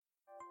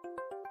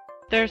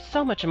There's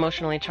so much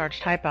emotionally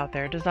charged hype out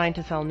there designed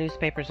to sell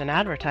newspapers and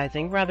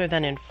advertising rather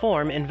than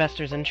inform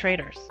investors and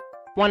traders.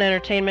 Want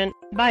entertainment?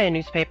 Buy a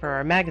newspaper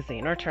or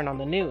magazine or turn on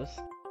the news.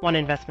 Want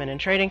investment and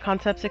trading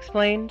concepts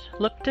explained?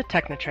 Look to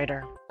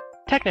TechnoTrader.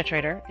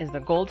 TechnoTrader is the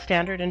gold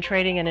standard in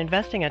trading and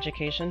investing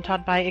education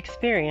taught by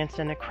experienced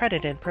and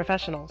accredited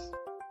professionals.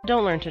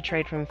 Don't learn to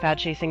trade from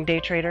fad-chasing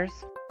day traders,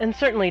 and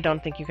certainly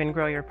don't think you can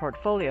grow your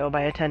portfolio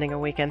by attending a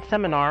weekend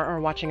seminar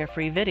or watching a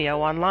free video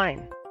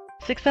online.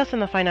 Success in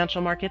the financial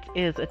markets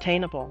is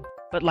attainable,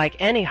 but like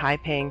any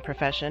high-paying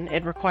profession,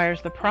 it requires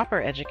the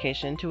proper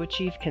education to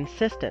achieve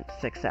consistent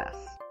success.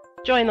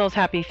 Join those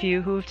happy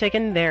few who've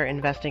taken their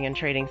investing and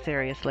trading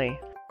seriously.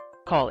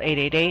 Call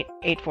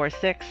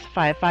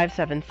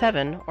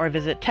 888-846-5577 or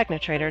visit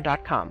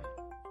technotrader.com.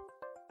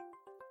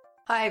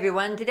 Hi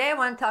everyone, today I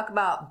want to talk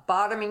about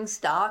bottoming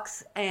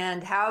stocks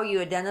and how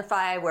you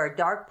identify where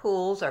dark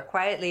pools are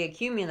quietly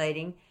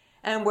accumulating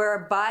and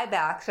where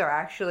buybacks are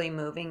actually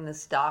moving the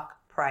stock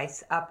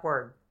price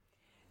upward.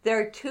 There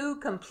are two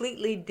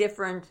completely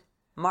different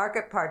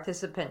market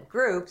participant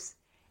groups,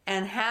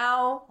 and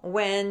how,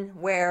 when,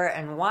 where,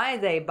 and why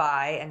they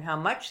buy and how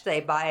much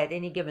they buy at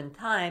any given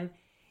time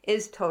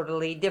is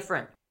totally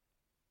different.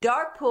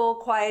 Dark pool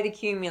quiet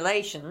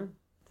accumulation,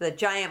 the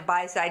giant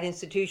buy-side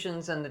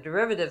institutions and the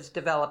derivatives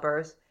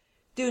developers,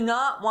 do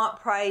not want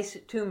price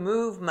to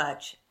move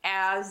much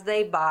as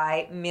they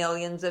buy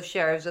millions of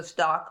shares of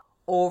stock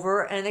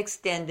over an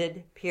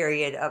extended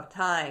period of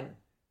time.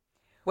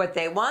 What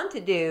they want to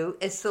do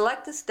is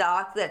select a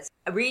stock that's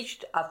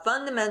reached a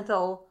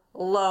fundamental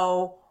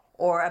low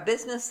or a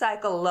business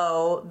cycle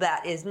low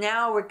that is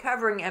now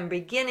recovering and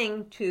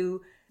beginning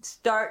to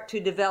start to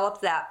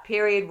develop that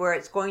period where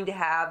it's going to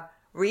have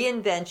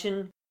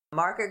reinvention,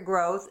 market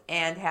growth,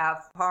 and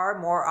have far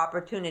more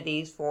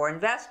opportunities for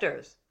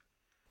investors.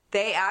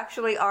 They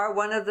actually are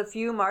one of the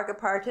few market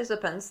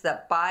participants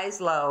that buys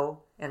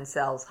low and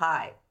sells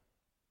high.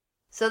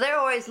 So they're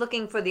always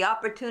looking for the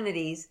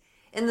opportunities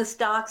in the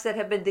stocks that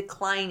have been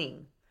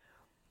declining.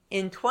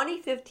 In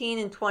 2015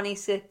 and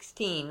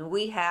 2016,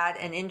 we had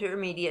an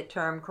intermediate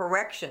term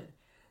correction.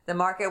 The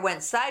market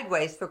went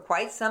sideways for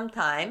quite some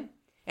time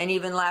and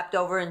even lapped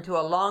over into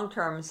a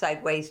long-term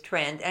sideways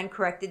trend and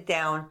corrected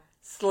down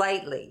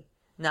slightly.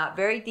 Not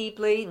very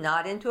deeply,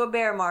 not into a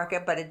bear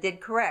market, but it did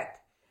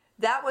correct.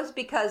 That was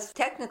because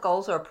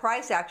technicals or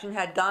price action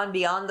had gone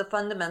beyond the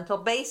fundamental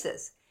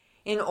basis.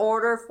 In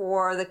order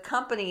for the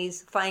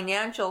company's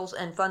financials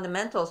and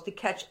fundamentals to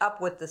catch up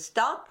with the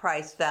stock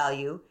price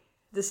value,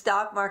 the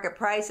stock market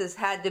prices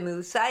had to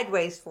move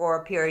sideways for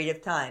a period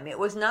of time. It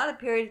was not a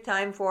period of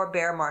time for a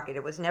bear market.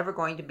 It was never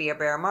going to be a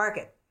bear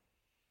market.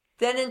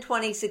 Then in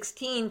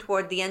 2016,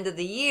 toward the end of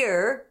the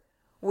year,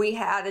 we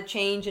had a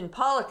change in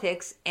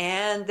politics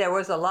and there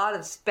was a lot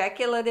of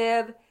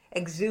speculative,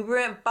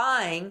 exuberant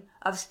buying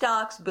of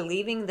stocks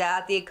believing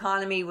that the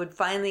economy would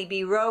finally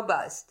be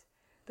robust.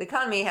 The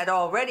economy had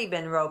already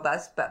been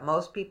robust, but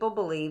most people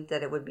believed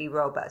that it would be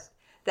robust.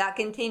 That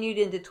continued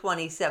into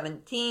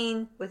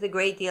 2017 with a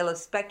great deal of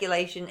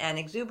speculation and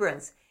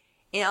exuberance.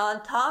 And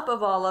on top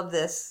of all of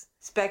this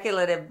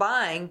speculative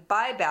buying,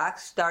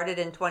 buybacks started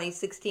in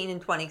 2016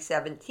 and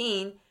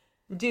 2017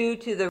 due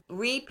to the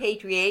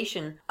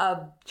repatriation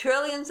of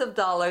trillions of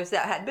dollars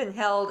that had been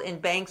held in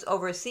banks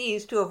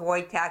overseas to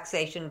avoid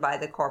taxation by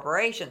the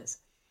corporations.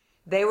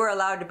 They were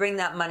allowed to bring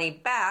that money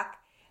back,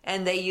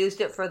 and they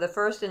used it for the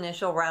first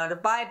initial round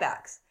of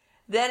buybacks.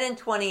 Then in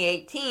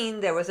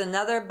 2018, there was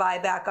another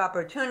buyback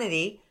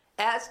opportunity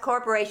as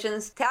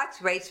corporations'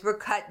 tax rates were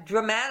cut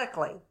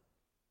dramatically.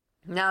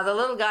 Now the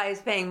little guy is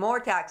paying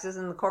more taxes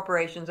and the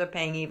corporations are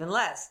paying even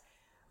less.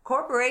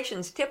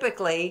 Corporations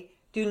typically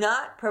do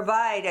not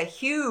provide a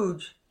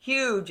huge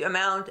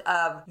amount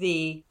of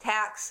the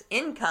tax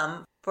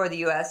income for the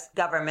U.S.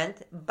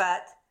 government,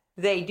 but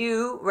they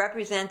do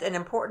represent an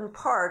important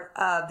part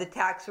of the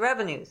tax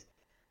revenues.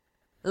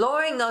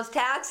 Lowering those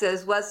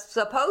taxes was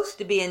supposed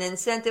to be an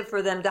incentive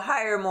for them to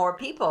hire more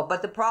people,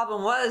 but the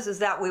problem was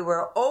that we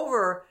were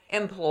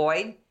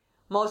overemployed.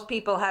 Most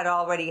people had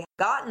already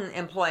gotten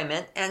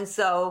employment, and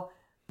so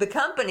the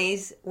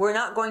companies were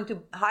not going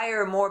to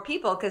hire more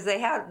people because they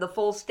had the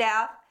full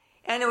staff,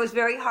 and it was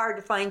very hard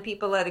to find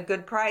people at a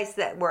good price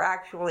that were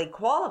actually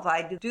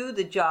qualified to do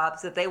the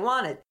jobs that they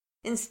wanted.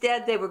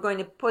 Instead, they were going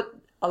to put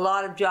a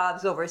lot of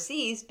jobs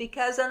overseas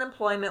because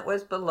unemployment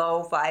was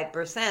below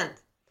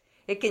 5%.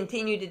 It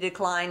continued to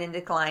decline and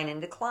decline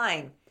and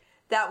decline.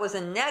 That was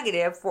a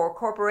negative for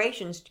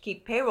corporations to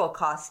keep payroll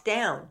costs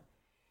down.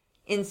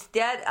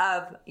 Instead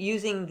of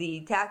using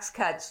the tax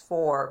cuts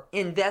for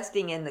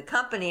investing in the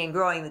company and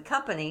growing the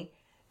company,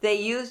 they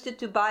used it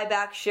to buy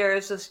back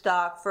shares of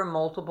stock for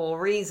multiple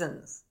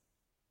reasons.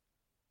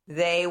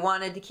 They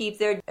wanted to keep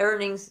their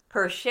earnings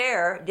per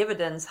share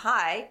dividends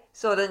high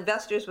so that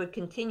investors would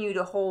continue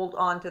to hold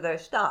on to their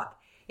stock.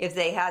 If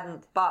they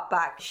hadn't bought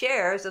back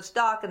shares of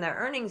stock and their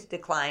earnings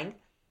declined,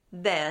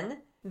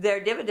 then their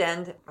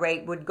dividend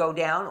rate would go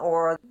down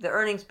or the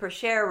earnings per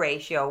share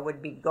ratio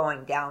would be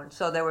going down,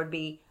 so there would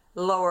be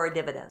lower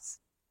dividends.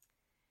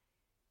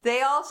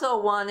 They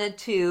also wanted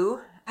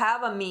to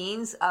have a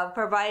means of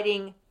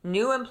providing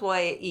new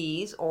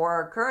employees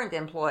or current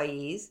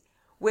employees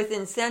with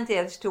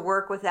incentives to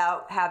work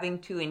without having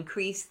to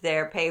increase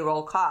their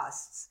payroll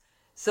costs.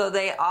 So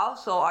they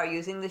also are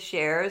using the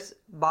shares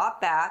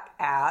bought back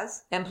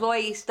as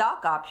employee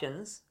stock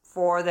options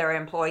for their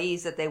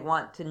employees that they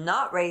want to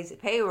not raise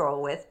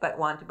payroll with, but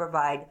want to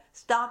provide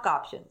stock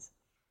options.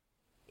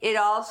 It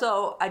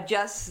also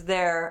adjusts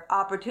their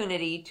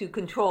opportunity to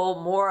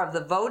control more of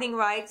the voting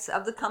rights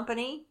of the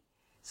company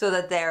so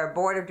that their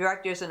board of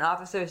directors and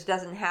officers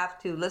doesn't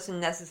have to listen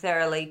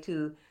necessarily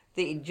to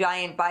the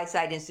giant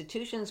buy-side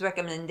institutions'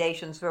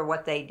 recommendations for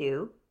what they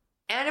do.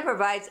 And it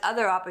provides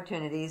other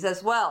opportunities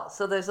as well.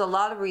 So there's a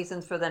lot of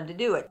reasons for them to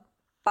do it.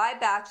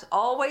 Buybacks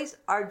always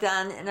are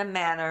done in a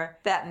manner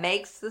that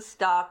makes the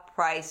stock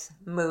price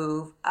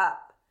move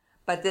up.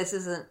 But this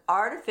is an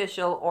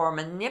artificial or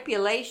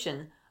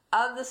manipulation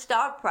of the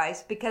stock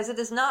price because it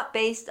is not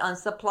based on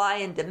supply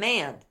and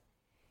demand.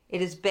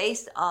 It is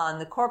based on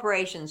the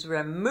corporations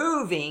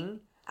removing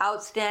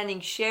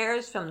outstanding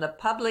shares from the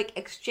public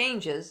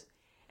exchanges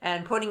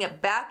and putting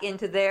it back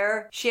into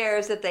their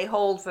shares that they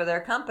hold for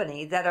their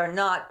company that are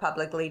not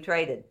publicly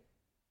traded.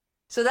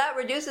 So that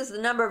reduces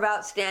the number of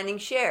outstanding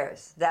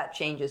shares. That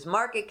changes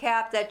market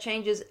cap, that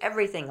changes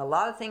everything. A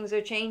lot of things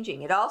are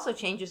changing. It also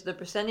changes the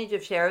percentage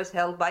of shares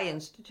held by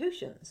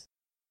institutions,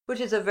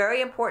 which is a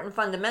very important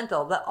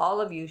fundamental that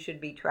all of you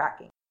should be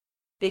tracking.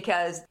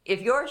 Because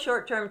if you're a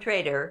short-term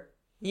trader,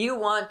 you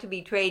want to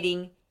be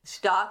trading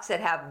stocks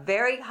that have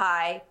very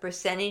high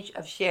percentage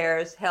of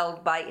shares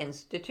held by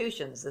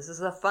institutions. This is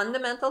the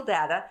fundamental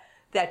data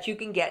that you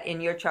can get in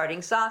your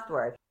charting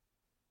software.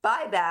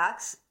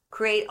 Buybacks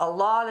create a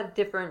lot of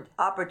different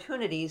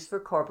opportunities for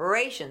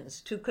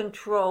corporations to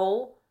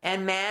control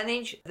and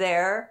manage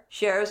their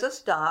shares of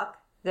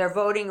stock, their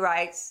voting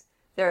rights,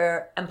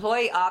 their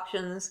employee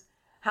options,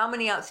 how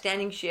many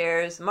outstanding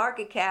shares,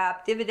 market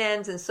cap,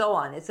 dividends, and so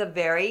on. It's a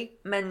very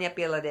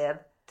manipulative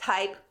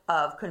type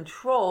of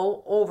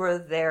control over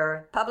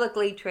their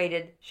publicly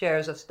traded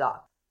shares of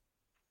stock.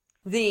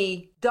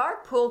 The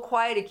dark pool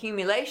quiet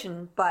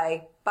accumulation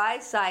by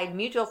buy-side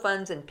mutual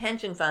funds and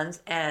pension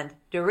funds and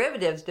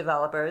derivatives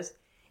developers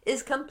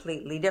is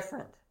completely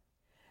different.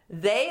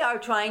 They are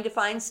trying to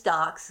find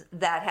stocks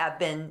that have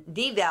been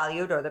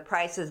devalued or the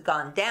price has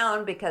gone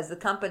down because the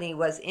company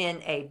was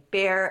in a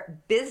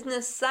bear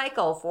business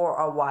cycle for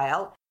a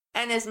while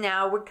and is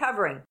now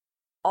recovering.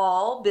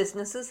 All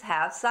businesses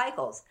have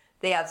cycles.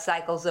 They have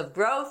cycles of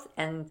growth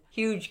and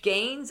huge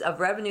gains of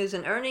revenues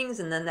and earnings,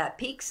 and then that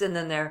peaks, and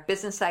then their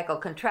business cycle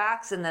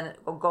contracts, and then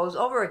it goes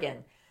over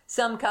again.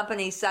 Some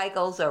companies'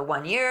 cycles are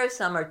 1 year,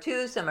 some are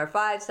 2, some are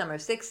 5, some are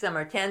 6, some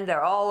are 10.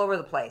 They're all over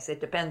the place.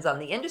 It depends on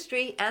the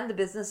industry and the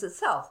business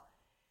itself.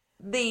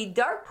 The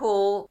dark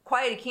pool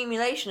quiet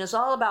accumulation is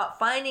all about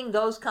finding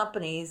those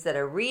companies that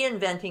are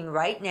reinventing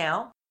right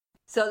now.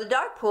 So the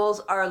dark pools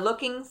are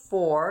looking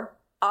for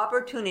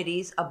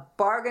opportunities of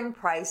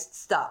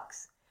bargain-priced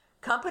stocks.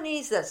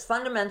 Companies that's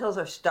fundamentals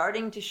are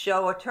starting to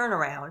show a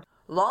turnaround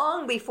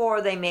long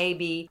before they may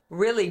be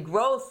really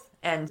growth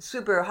and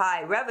super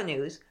high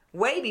revenues.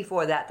 Way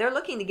before that, they're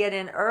looking to get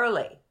in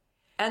early.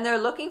 And they're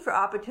looking for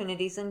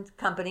opportunities in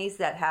companies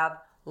that have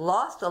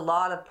lost a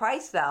lot of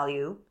price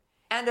value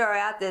and are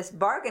at this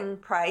bargain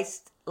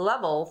priced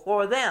level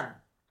for them.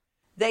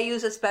 They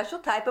use a special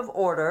type of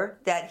order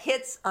that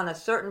hits on a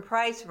certain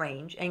price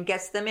range and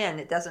gets them in.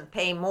 It doesn't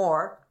pay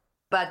more,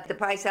 but the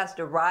price has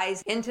to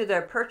rise into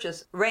their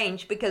purchase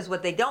range because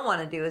what they don't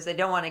want to do is they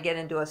don't want to get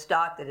into a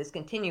stock that is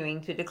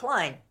continuing to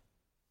decline.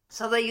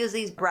 So they use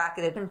these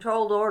bracketed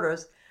controlled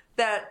orders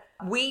that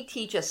we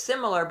teach a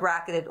similar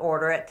bracketed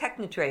order at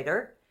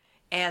TechnoTrader,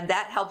 and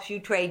that helps you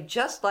trade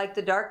just like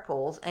the dark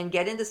pools and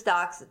get into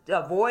stocks,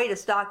 avoid a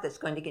stock that's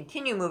going to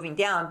continue moving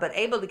down, but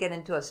able to get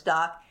into a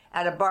stock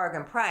at a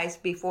bargain price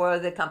before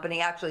the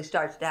company actually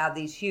starts to have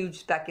these huge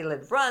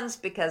speculative runs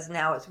because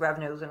now its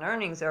revenues and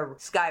earnings are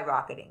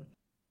skyrocketing.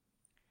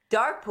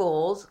 Dark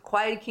pools,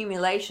 quiet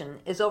accumulation,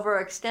 is over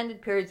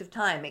extended periods of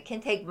time. It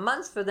can take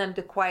months for them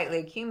to quietly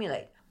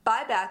accumulate.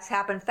 Buybacks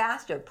happen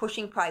faster,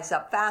 pushing price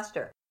up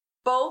faster.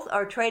 Both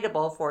are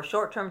tradable for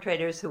short-term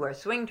traders who are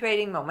swing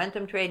trading,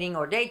 momentum trading,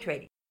 or day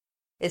trading.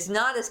 It's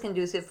not as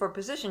conducive for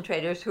position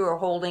traders who are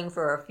holding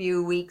for a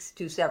few weeks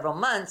to several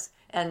months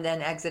and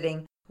then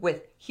exiting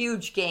with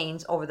huge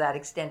gains over that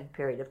extended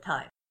period of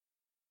time.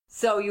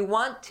 So you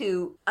want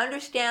to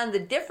understand the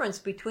difference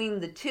between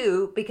the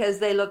two because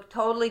they look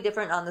totally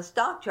different on the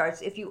stock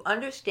charts if you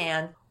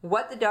understand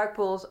what the dark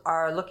pools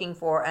are looking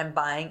for and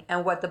buying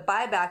and what the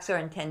buybacks are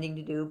intending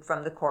to do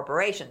from the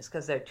corporations,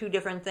 because they're two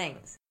different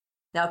things.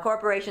 Now,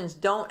 corporations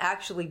don't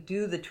actually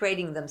do the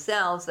trading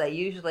themselves. They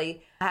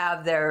usually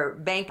have their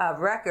bank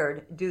of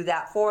record do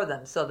that for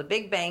them. So the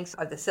big banks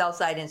are the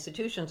sell-side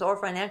institutions or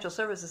financial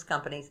services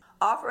companies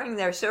offering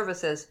their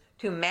services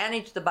to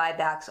manage the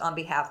buybacks on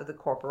behalf of the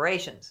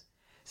corporations.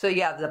 So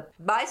you have the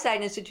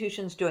buy-side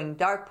institutions doing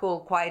dark pool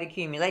quiet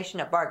accumulation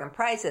at bargain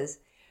prices.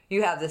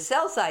 You have the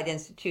sell-side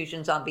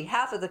institutions on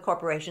behalf of the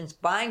corporations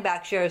buying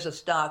back shares of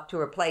stock to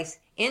replace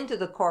into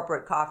the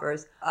corporate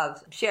coffers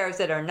of shares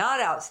that are not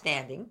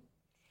outstanding.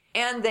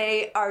 And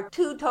they are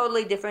two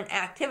totally different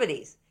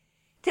activities.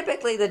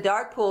 Typically, the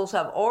dark pools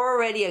have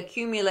already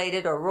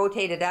accumulated or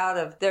rotated out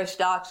of their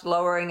stocks,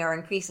 lowering or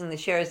increasing the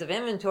shares of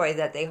inventory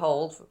that they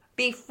hold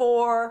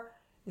before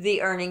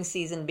the earnings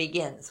season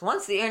begins.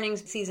 Once the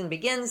earnings season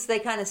begins, they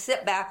kind of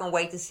sit back and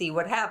wait to see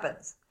what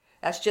happens.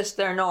 That's just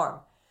their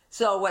norm.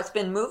 So what's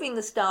been moving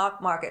the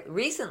stock market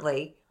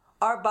recently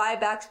are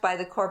buybacks by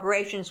the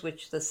corporations,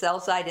 which the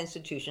sell-side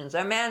institutions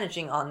are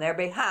managing on their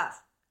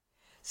behalf.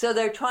 So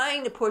they're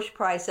trying to push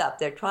price up.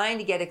 They're trying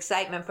to get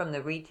excitement from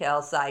the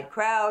retail side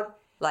crowd,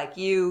 like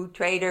you,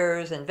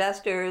 traders,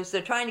 investors.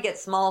 They're trying to get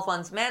small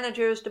funds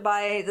managers to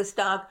buy the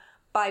stock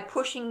by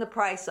pushing the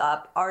price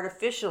up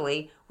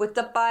artificially with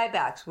the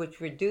buybacks,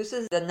 which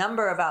reduces the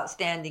number of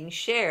outstanding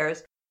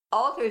shares,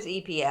 alters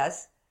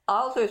EPS,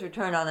 alters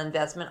return on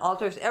investment,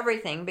 alters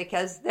everything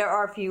because there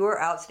are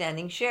fewer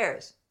outstanding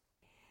shares.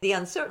 The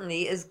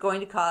uncertainty is going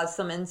to cause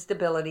some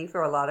instability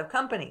for a lot of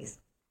companies.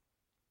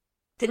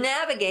 To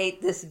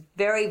navigate this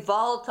very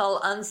volatile,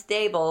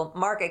 unstable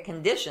market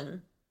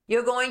condition,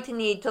 you're going to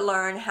need to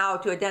learn how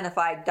to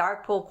identify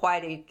dark pool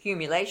quiet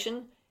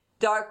accumulation,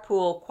 dark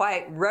pool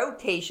quiet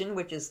rotation,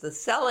 which is the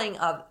selling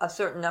of a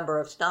certain number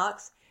of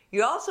stocks.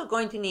 You're also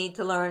going to need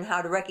to learn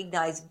how to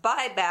recognize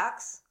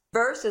buybacks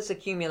versus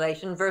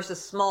accumulation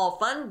versus small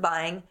fund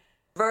buying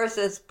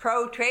versus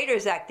pro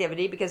traders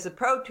activity, because the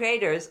pro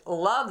traders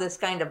love this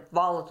kind of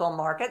volatile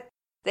market.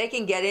 They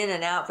can get in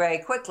and out very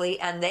quickly,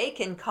 and they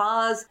can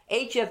cause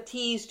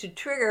HFTs to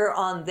trigger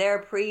on their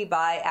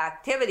pre-buy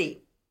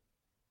activity.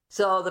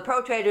 So the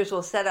pro traders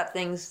will set up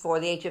things for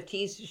the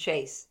HFTs to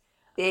chase.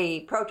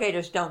 The pro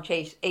traders don't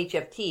chase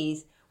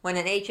HFTs. When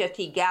an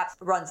HFT gap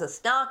runs a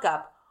stock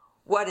up,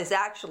 what is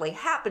actually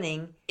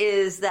happening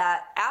is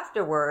that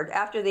after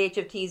the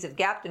HFTs have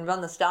gapped and run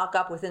the stock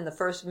up within the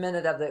first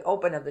minute of the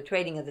open of the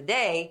trading of the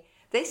day,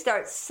 they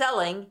start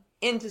selling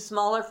into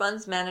smaller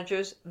funds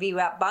managers'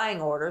 VWAP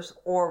buying orders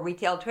or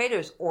retail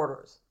traders'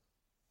 orders.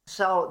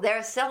 So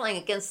they're selling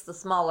against the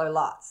smaller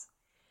lots.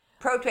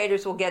 Pro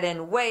traders will get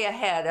in way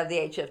ahead of the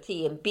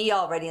HFT and be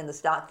already in the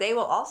stock. They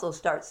will also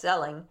start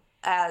selling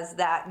as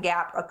that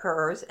gap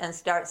occurs and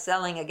start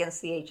selling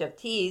against the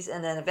HFTs,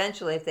 and then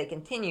eventually, if they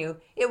continue,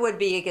 it would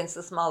be against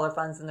the smaller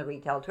funds and the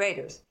retail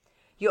traders.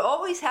 You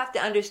always have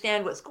to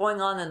understand what's going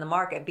on in the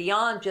market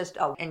beyond just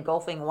an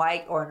engulfing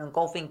white or an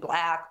engulfing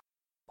black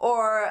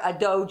or a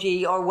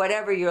doji or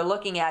whatever you're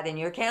looking at in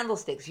your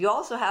candlesticks. You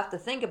also have to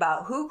think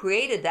about who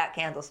created that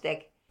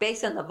candlestick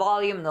based on the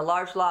volume, the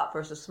large lot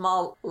versus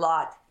small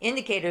lot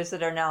indicators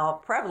that are now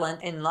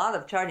prevalent in a lot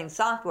of charting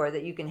software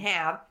that you can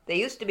have. They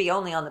used to be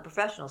only on the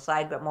professional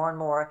side, but more and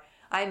more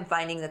I'm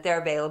finding that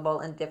they're available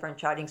in different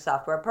charting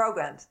software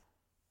programs.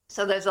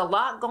 So there's a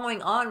lot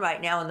going on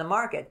right now in the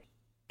market,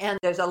 and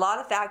there's a lot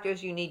of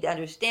factors you need to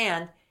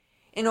understand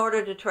in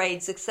order to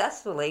trade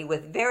successfully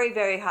with very,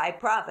 very high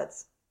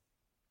profits.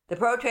 The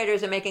pro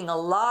traders are making a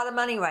lot of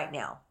money right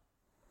now.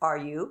 Are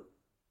you?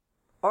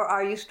 Or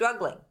are you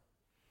struggling?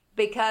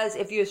 Because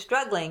if you're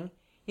struggling,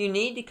 you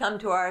need to come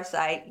to our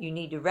site, you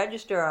need to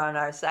register on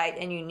our site,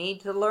 and you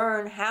need to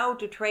learn how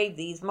to trade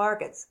these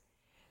markets.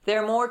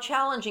 They're more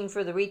challenging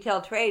for the retail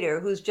trader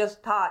who's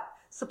just taught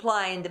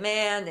supply and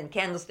demand and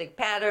candlestick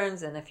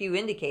patterns and a few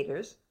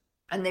indicators,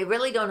 and they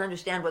really don't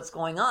understand what's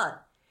going on.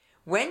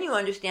 When you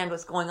understand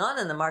what's going on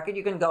in the market,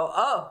 you're going to go,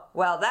 oh,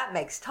 well, that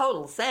makes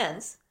total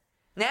sense.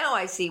 Now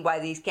I see why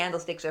these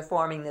candlesticks are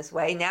forming this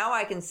way. Now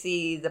I can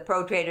see the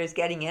pro traders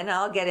getting in.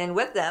 I'll get in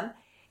with them.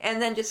 And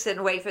then just sit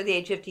and wait for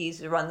the HFTs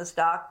to run the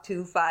stock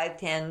 2, 5,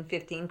 10,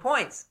 15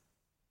 points.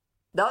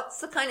 That's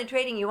the kind of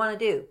trading you want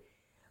to do.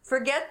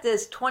 Forget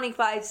this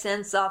 25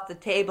 cents off the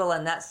table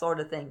and that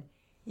sort of thing.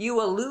 You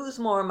will lose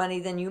more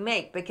money than you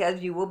make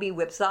because you will be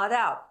whipsawed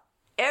out.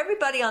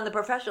 Everybody on the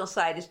professional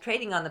side is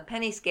trading on the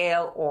penny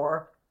scale,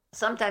 or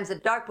sometimes the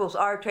dark pools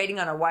are trading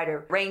on a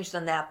wider range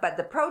than that, but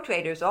the pro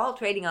traders are all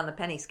trading on the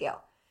penny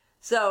scale.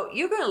 So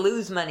you're going to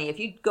lose money if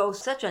you go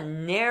such a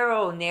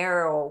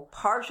narrow,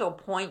 partial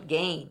point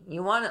gain.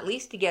 You want at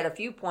least to get a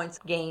few points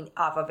gain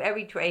off of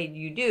every trade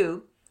you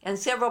do, and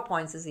several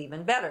points is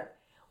even better.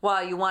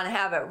 While you want to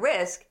have at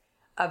risk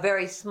a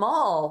very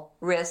small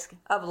risk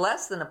of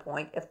less than a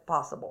point if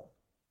possible.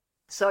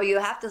 So you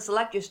have to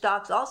select your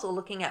stocks also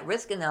looking at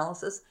risk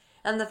analysis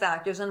and the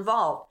factors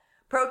involved.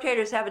 Pro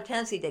traders have a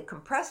tendency to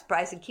compress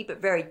price and keep it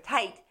very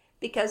tight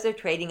because they're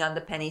trading on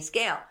the penny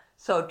scale.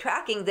 So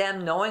tracking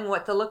them, knowing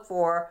what to look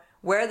for,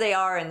 where they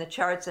are in the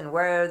charts and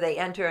where they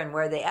enter and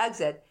where they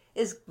exit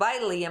is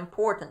vitally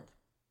important.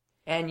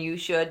 And you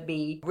should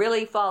be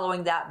really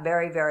following that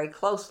very, very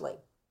closely.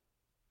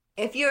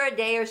 If you're a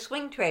day or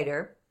swing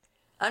trader,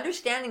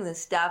 understanding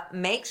this stuff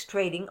makes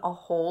trading a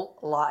whole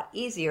lot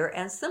easier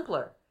and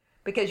simpler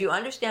because you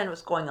understand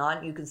what's going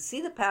on. You can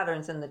see the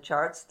patterns in the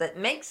charts that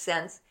make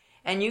sense,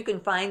 and you can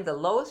find the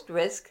lowest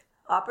risk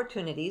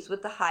opportunities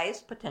with the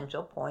highest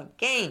potential point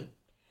gain.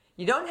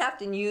 You don't have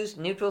to use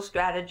neutral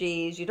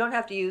strategies. You don't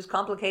have to use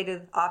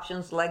complicated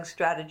options leg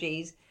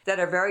strategies that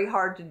are very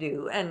hard to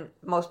do and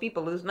most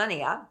people lose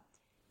money at.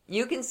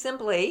 You can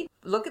simply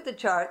look at the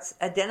charts,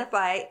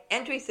 identify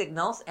entry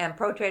signals and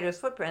pro traders'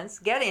 footprints,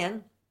 get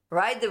in,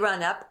 ride the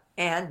run up,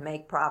 and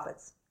make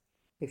profits.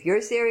 If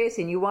you're serious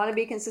and you want to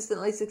be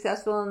consistently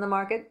successful in the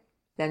market,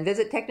 then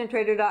visit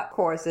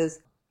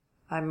technotrader.courses.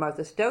 I'm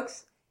Martha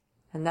Stokes,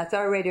 and that's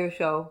our radio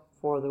show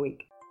for the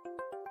week.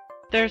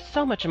 There's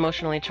so much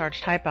emotionally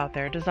charged hype out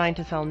there designed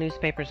to sell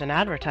newspapers and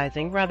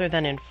advertising rather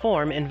than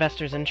inform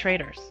investors and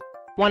traders.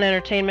 Want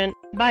entertainment?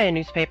 Buy a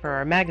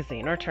newspaper or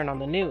magazine or turn on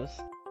the news.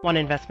 Want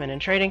investment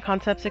and trading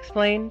concepts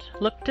explained?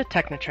 Look to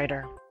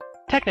TechnoTrader.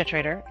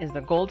 TechnoTrader is the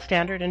gold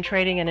standard in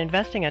trading and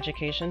investing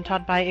education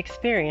taught by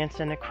experienced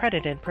and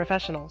accredited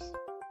professionals.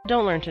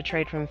 Don't learn to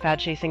trade from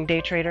fad-chasing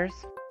day traders,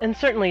 and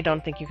certainly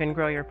don't think you can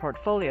grow your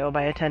portfolio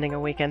by attending a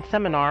weekend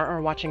seminar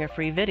or watching a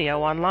free video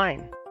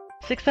online.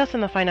 Success in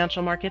the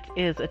financial markets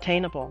is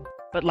attainable,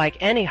 but like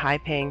any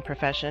high-paying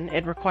profession,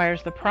 it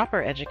requires the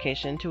proper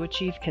education to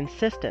achieve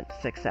consistent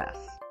success.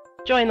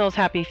 Join those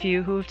happy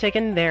few who've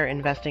taken their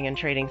investing and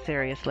trading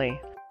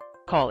seriously.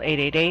 Call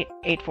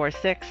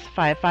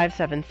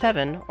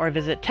 888-846-5577 or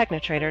visit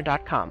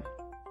technotrader.com.